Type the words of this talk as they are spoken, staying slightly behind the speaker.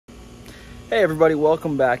Hey everybody,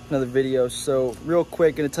 welcome back to another video. So real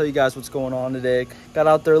quick, gonna tell you guys what's going on today. Got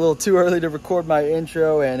out there a little too early to record my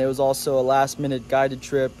intro, and it was also a last minute guided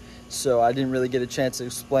trip, so I didn't really get a chance to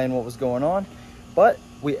explain what was going on. But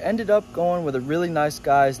we ended up going with a really nice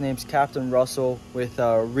guy. His name's Captain Russel with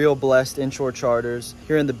Real Blessed Inshore Charters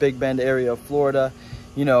here in the Big Bend area of Florida.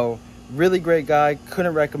 You know, really great guy.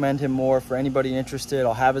 Couldn't recommend him more for anybody interested.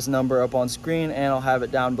 I'll have his number up on screen and I'll have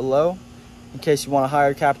it down below in case you want to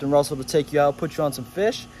hire Captain Russell to take you out, put you on some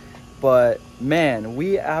fish. But man,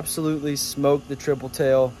 we absolutely smoked the triple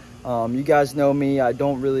tail. You guys know me, I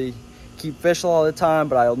don't really keep fish all the time,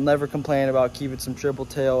 but I'll never complain about keeping some triple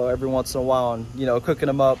tail every once in a while and, you know, cooking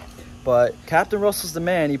them up. But Captain Russell's the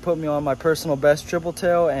man. He put me on my personal best triple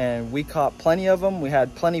tail, and we caught plenty of them. We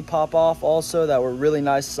had plenty pop off also that were really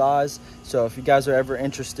nice size. So if you guys are ever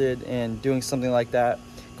interested in doing something like that,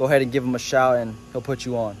 go ahead and give him a shout and he'll put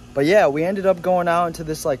you on. But yeah, we ended up going out into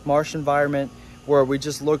this like marsh environment where we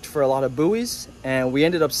just looked for a lot of buoys, and we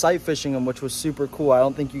ended up sight fishing them, which was super cool. I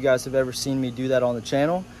don't think you guys have ever seen me do that on the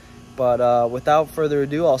channel. But without further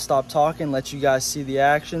ado, I'll stop talking, let you guys see the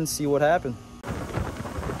action, see what happened.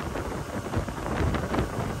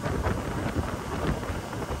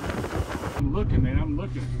 I'm looking, man, I'm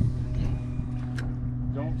looking.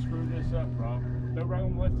 Don't screw this up, Rob. Go right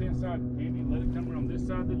on the left-hand side, Andy. Let it come around this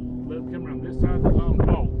side. Let it come around this side of the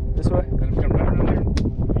bowl. This way? Let him come right around there.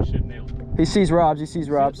 You should nail it. He sees Rob's. He sees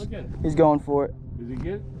Rob's. Look at it. He's going for it. Does he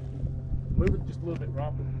get it? Move it just a little bit,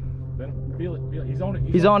 Rob. Let him feel it. Feel it. He's on it.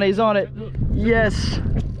 He's on it. He's on it. Yes.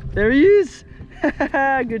 There he is.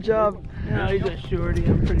 Good job. No, he's a shorty,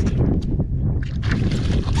 I'm pretty sure.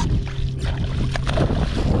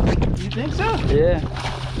 You think so? Yeah.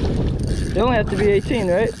 They only have to be 18,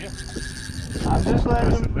 right? Yeah. I'm just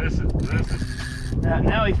letting him. Listen.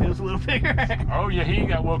 Now he feels a little bigger. Oh, yeah, he ain't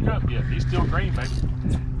got woke up yet. He's still green, baby.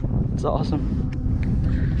 It's awesome.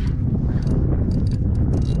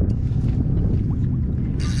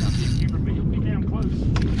 Keep her, he'll be down close.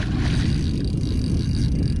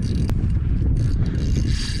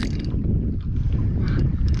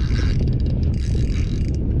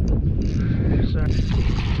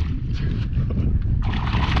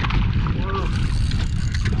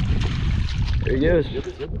 There he goes.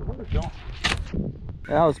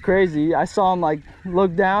 That was crazy. I saw him like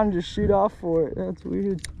look down, just shoot off for it. That's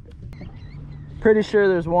weird. Pretty sure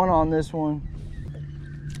there's one on this one.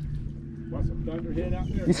 Watch some thunderhead out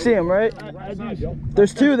there. You see him, right? Right.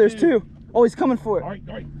 There's two, there's two. Oh, he's coming for it. All right.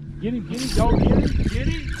 Get him, dog, get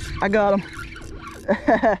him. I got him.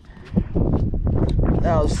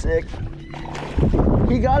 That was sick.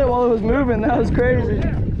 He got it while it was moving. That was crazy.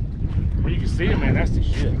 Yeah. Well, you can see him, man. That's the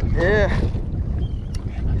shit. Yeah.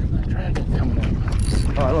 Man, look at that dragon coming up.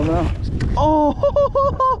 Oh, I don't know. Oh!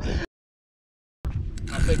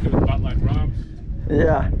 I think it was about like Rob's.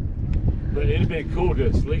 Yeah. But it'd been cool to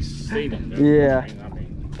at least see them. Yeah. I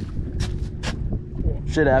mean,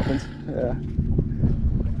 Shit happens. Yeah.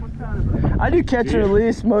 I do catch and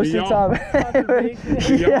release most of the time.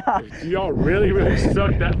 Yeah. Do y'all really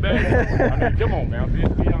suck that bad? I mean, come on now. Be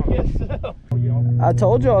honest. Yes, so. I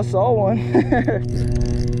told you I saw one.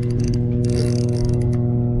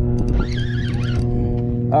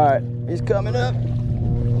 All right, he's coming up.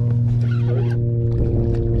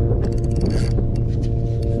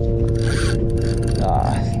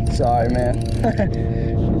 Ah, sorry, man.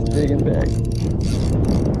 He's digging back.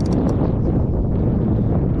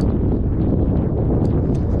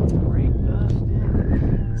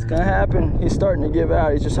 It's gonna happen. He's starting to give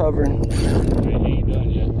out. He's just hovering. He ain't done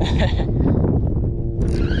yet.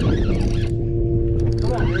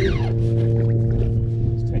 Come on, dude.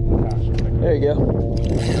 Let's take the gosh. There you go.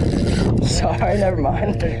 Sorry, never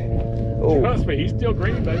mind. Oh, Trust me, he's still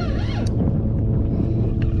green, baby.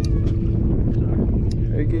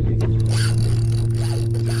 very good. Are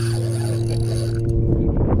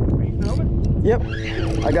you filming? Yep,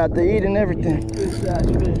 I got the eat and everything. Good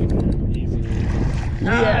size fish. Easy.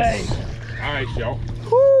 Yes. All right, y'all.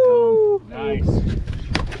 Woo. Nice.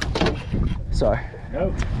 Sorry.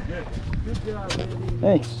 No, good. Good job, baby.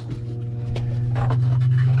 Thanks.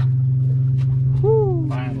 Woo.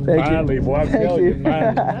 Finally, Thank you. finally, boy, I'm Thank telling you. you,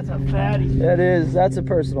 finally. That's a fatty. That is. That's a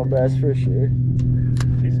personal best for sure.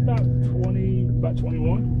 He's about 20, about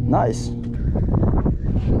 21. Nice.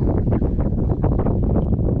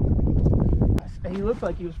 He looked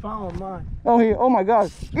like he was following mine. Oh, he. Oh my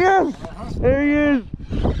gosh. Yes. There he is.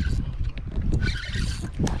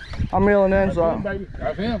 I'm reeling in, That's so. him, baby.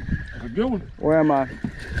 That's him. That's a good one. Where am I?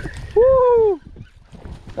 Woo!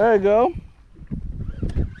 There you go.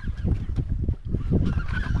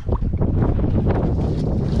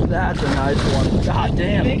 That's a nice one. God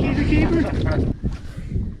damn. Think he's a keeper?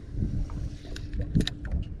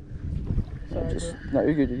 Sorry, Just, no,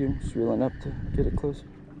 you're good, you're good. Just reeling up to get it closer.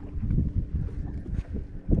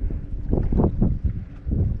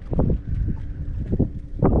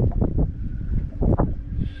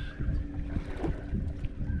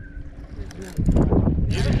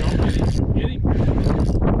 Get him, don't get him. Get him.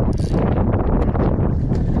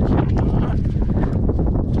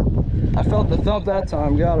 I felt the thump that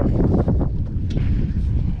time, got him.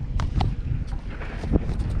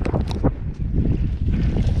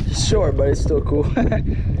 It's short, but it's still cool.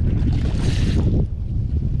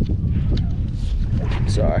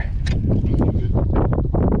 Sorry.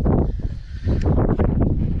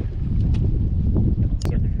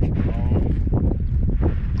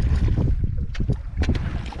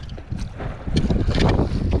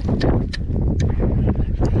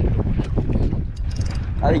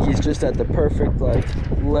 I think he's just at the perfect like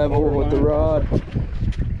level with the rod.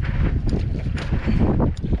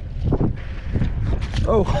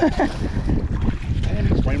 Oh. Man,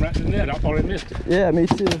 he swam right to the net. I thought I missed it. Yeah, me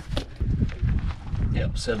too.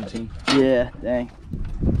 Yep, 17. Yeah, dang.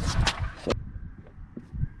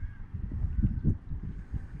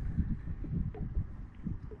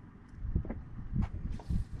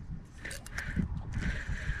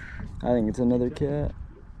 I think it's another cat.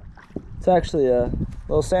 It's actually a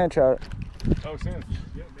little sand trout. Oh, Sandy.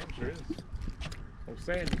 Yeah, that sure is. Oh,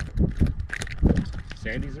 Sandy.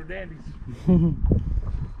 Sandies are dandies.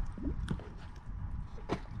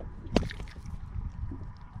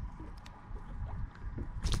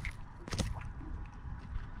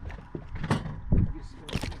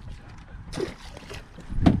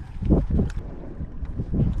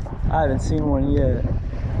 I haven't seen one yet.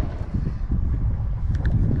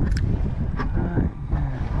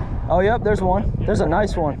 Oh, yep, there's one. There's a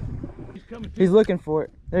nice one. He's coming. He's looking for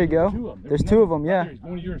it. There you go. Two of them. There's two of them, yeah. He's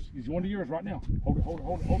one of yours. He's one of yours right now. Hold it, hold it,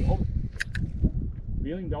 hold it, hold it, hold it.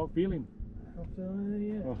 Feel him, dog. Feel him. I'm feeling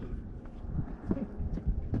it yet. Oh.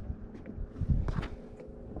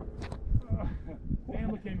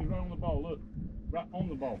 Damn, look at me right on the ball. Look. Right on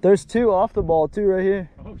the ball. There's two off the ball, too, right here.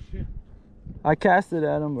 Oh, shit. I cast it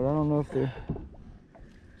at him, but I don't know if they're...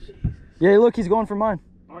 Yeah, look, he's going for mine.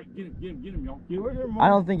 All right, get him, y'all. Get Where's your him. mom? I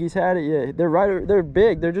don't think he's had it yet. They're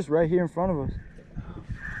big. They're just right here in front of us.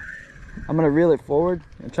 I'm gonna reel it forward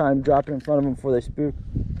and try and drop it in front of them before they spook.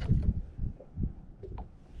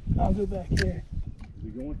 I'll go back here. Is he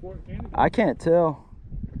going for it, Andy? I can't tell.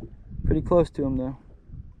 Pretty close to him though.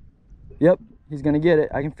 Yep, he's gonna get it.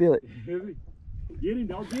 I can feel it. Is he? Get him,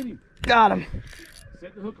 dog. Get him. Got him.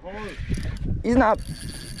 Set the hook hard. He's not.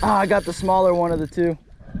 Ah, I got the smaller one of the two.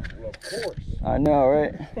 Well, of course. I know,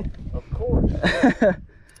 right? Of course.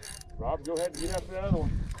 Rob, go ahead and get after the other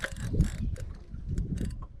one.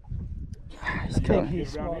 He's I think coming.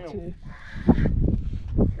 he's small too.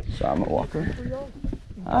 So I'm gonna walk her.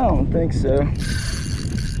 I don't think so.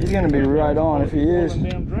 He's gonna be right on if he is.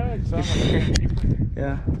 Damn drag, so I'm like,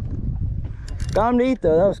 Yeah. Got him to eat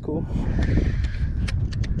though. That was cool.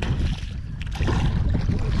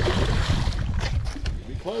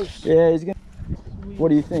 be close. Yeah, he's gonna. What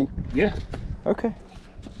do you think? Yeah. Okay,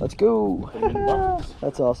 let's go. Put him in the buckets.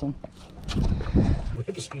 That's awesome.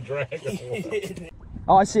 Rip some drag.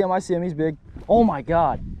 Oh, I see him. I see him. He's big. Oh my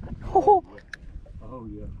God. Oh. Oh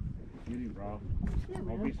yeah. Get him, Rob.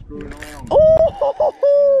 Don't be screwing around. Oh.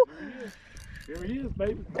 Here he is,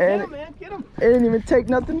 baby. Get And him, man. Get him. it didn't even take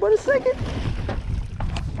nothing but a second.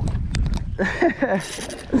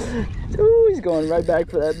 Ooh, he's going right back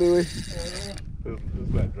for that buoy.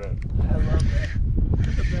 Who's that drag? I love that.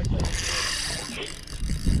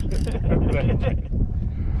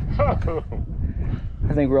 Oh.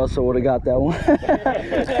 I think Russell would have got that one.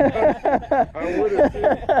 I would have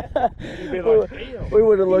too. You'd be like, damn. We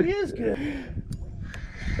would have looked. He is good.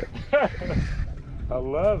 I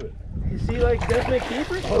love it. Is he like definite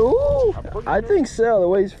keeper? Ooh, I think so. The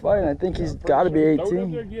way he's fighting, I think he's got to be Throw it up there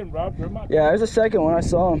 18. again, Rob. Throw him out Yeah, there. there's a second one. I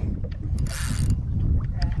saw him.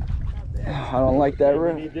 I don't like that We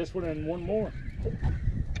rip. need this one and one more.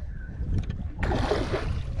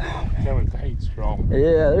 Tell me they ain't strong.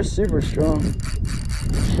 Yeah, they're super strong.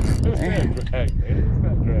 It's that drag, man. It's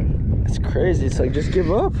that drag. It's crazy. It's like, just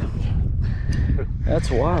give up. That's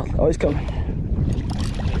wild. Oh, he's coming.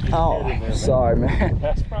 Oh, sorry, man.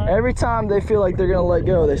 That's fine. Every time they feel like they're going to let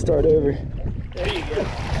go, they start over. There you go.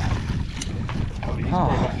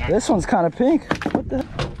 Oh, this one's kind of pink. What the?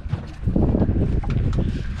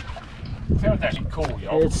 Tell me that's cool,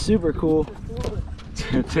 y'all. It's super cool.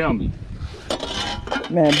 Tell me.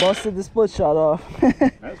 Man, busted the split shot off.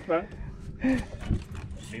 That's fine.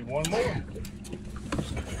 Need one more.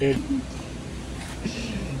 That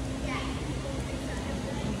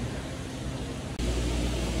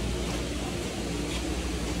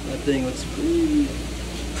thing looks pretty.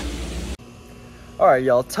 All right,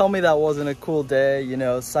 y'all, tell me that wasn't a cool day, you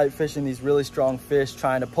know, sight fishing these really strong fish,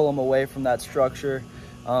 trying to pull them away from that structure.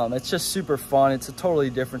 It's just super fun. It's a totally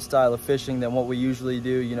different style of fishing than what we usually do,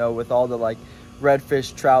 you know, with all the like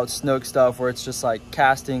redfish, trout, snook stuff where it's just like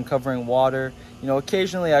casting, covering water. You know,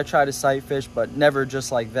 occasionally I try to sight fish, but never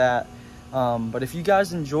just like that. But if you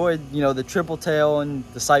guys enjoyed, you know, the triple tail and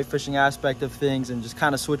the sight fishing aspect of things and just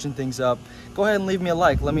kind of switching things up, go ahead and leave me a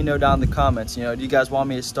like. Let me know down in the comments. You know, do you guys want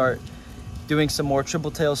me to start doing some more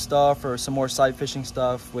triple tail stuff or some more sight fishing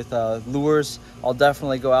stuff with lures? I'll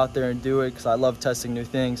definitely go out there and do it because I love testing new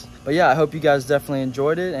things. But yeah, I hope you guys definitely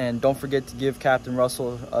enjoyed it, and don't forget to give Captain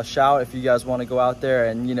Russell a shout if you guys want to go out there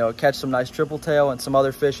and, you know, catch some nice triple tail and some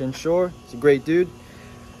other fish inshore. He's a great dude.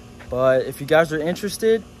 But if you guys are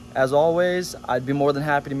interested, as always, I'd be more than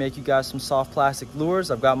happy to make you guys some soft plastic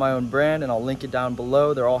lures. I've got my own brand and I'll link it down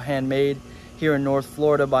below. They're all handmade here in North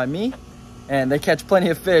Florida by me, and they catch plenty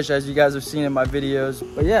of fish, as you guys have seen in my videos.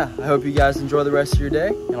 But yeah, I hope you guys enjoy the rest of your day,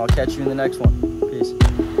 and I'll catch you in the next one. Peace.